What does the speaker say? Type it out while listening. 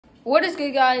What is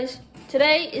good, guys?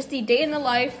 Today is the day in the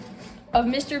life of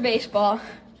Mr. Baseball,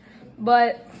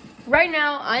 but right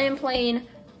now I am playing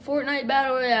Fortnite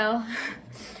Battle Royale.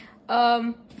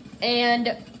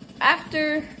 And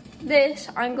after this,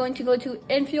 I'm going to go to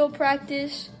infield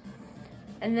practice,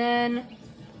 and then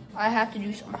I have to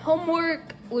do some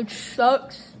homework, which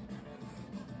sucks.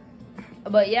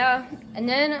 But yeah, and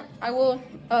then I will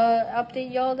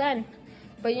update y'all then.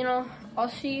 But you know, I'll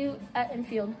see you at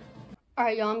infield. All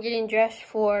right, y'all, I'm getting dressed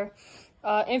for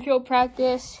infield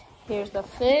practice. Here's the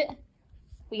fit.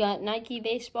 We got Nike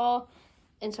baseball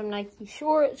and some Nike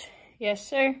shorts. Yes,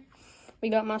 sir. We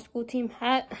got my school team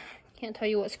hat. Can't tell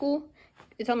you what school.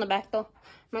 It's on the back, though.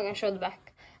 I'm not going to show the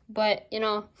back. But, you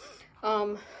know,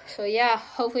 so yeah,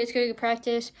 hopefully it's good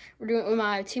practice. We're doing it with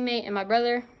my teammate and my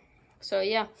brother. So,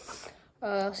 yeah,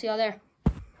 see y'all there.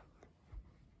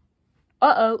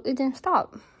 Uh-oh, it didn't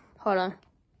stop. Hold on.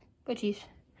 Go Chiefs.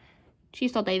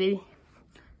 Chiefs all day, baby.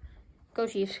 Go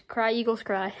Chiefs. Cry, Eagles,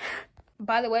 cry.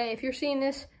 By the way, if you're seeing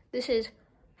this, this is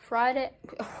Friday.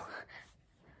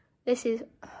 This is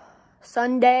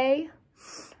Sunday,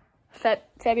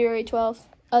 February 12th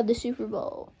of the Super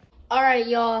Bowl. All right,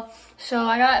 y'all. So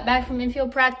I got back from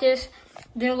infield practice,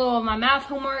 did a little of my math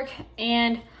homework,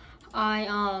 and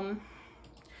I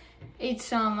ate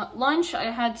some lunch. I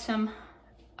had some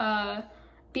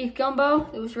beef gumbo.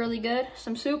 It was really good.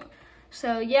 Some soup.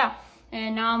 So yeah.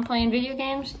 And now I'm playing video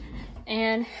games,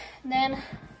 and then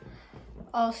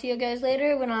I'll see you guys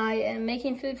later when I am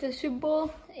making food for the Super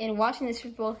Bowl and watching the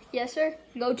Super Bowl. Yes, sir.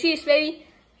 Go Chiefs, baby.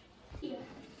 Yeah.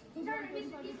 He's behind it.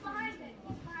 He's behind it.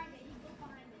 He's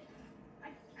behind it. I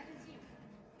can see him.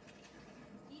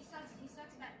 He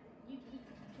sucks that he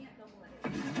can't double it.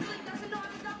 He really doesn't know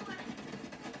how to double it.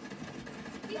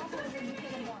 He's pushing me.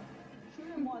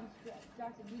 Shoot him once,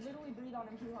 Jackson. You literally breathe on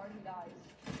him too hard, he dies.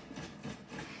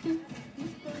 He's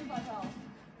 35 health.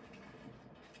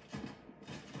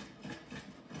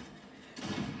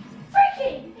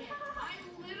 Freaking! I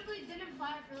literally didn't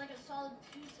fire for like a solid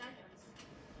 2 seconds.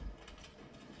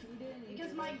 You didn't.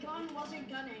 Because my gun wasn't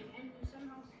gunning, and you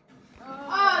somehow...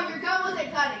 Oh, your gun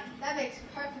wasn't cutting. That makes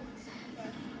perfect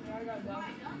sense. Yeah, I gotta go.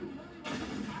 My gun literally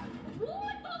wasn't cutting.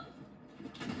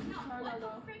 What the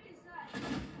frick is that?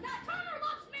 Not Turner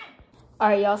loves me! All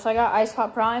right, y'all. So I got Ice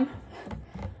Pop Prime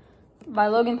by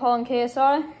Logan Paul and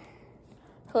KSI.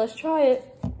 So let's try it.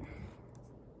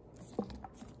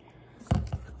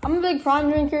 I'm a big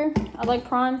Prime drinker. I like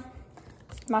Prime.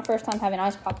 It's my first time having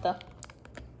Ice Pop, though.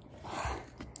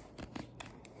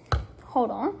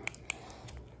 Hold on.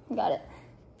 Got it.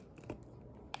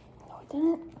 No, I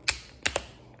didn't.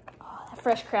 Oh, that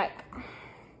fresh crack.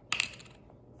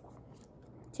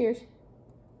 Cheers.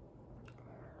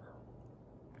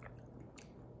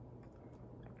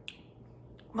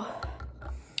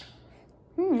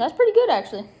 That's pretty good,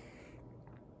 actually.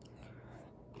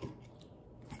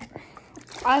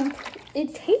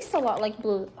 It tastes a lot like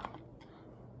blue.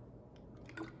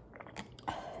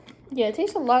 Yeah, it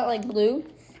tastes a lot like blue,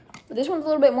 but this one's a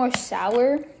little bit more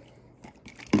sour.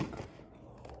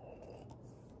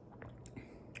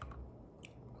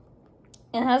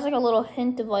 And it has like a little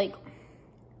hint of like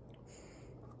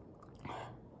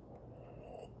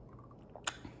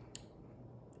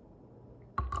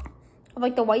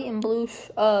the white and blue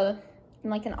in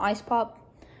like an Ice Pop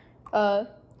in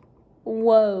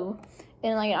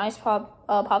like an Ice Pop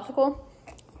popsicle.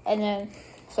 And then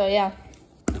so yeah,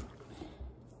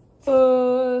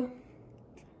 so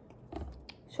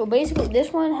basically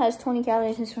this one has 20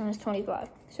 calories and this one has 25,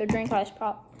 so drink Ice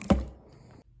Pop.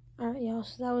 All right, y'all,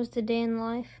 so that was the day in the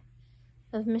life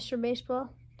of Mr.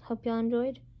 Baseball. Hope y'all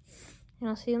enjoyed, and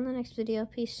I'll see you in the next video.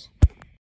 Peace.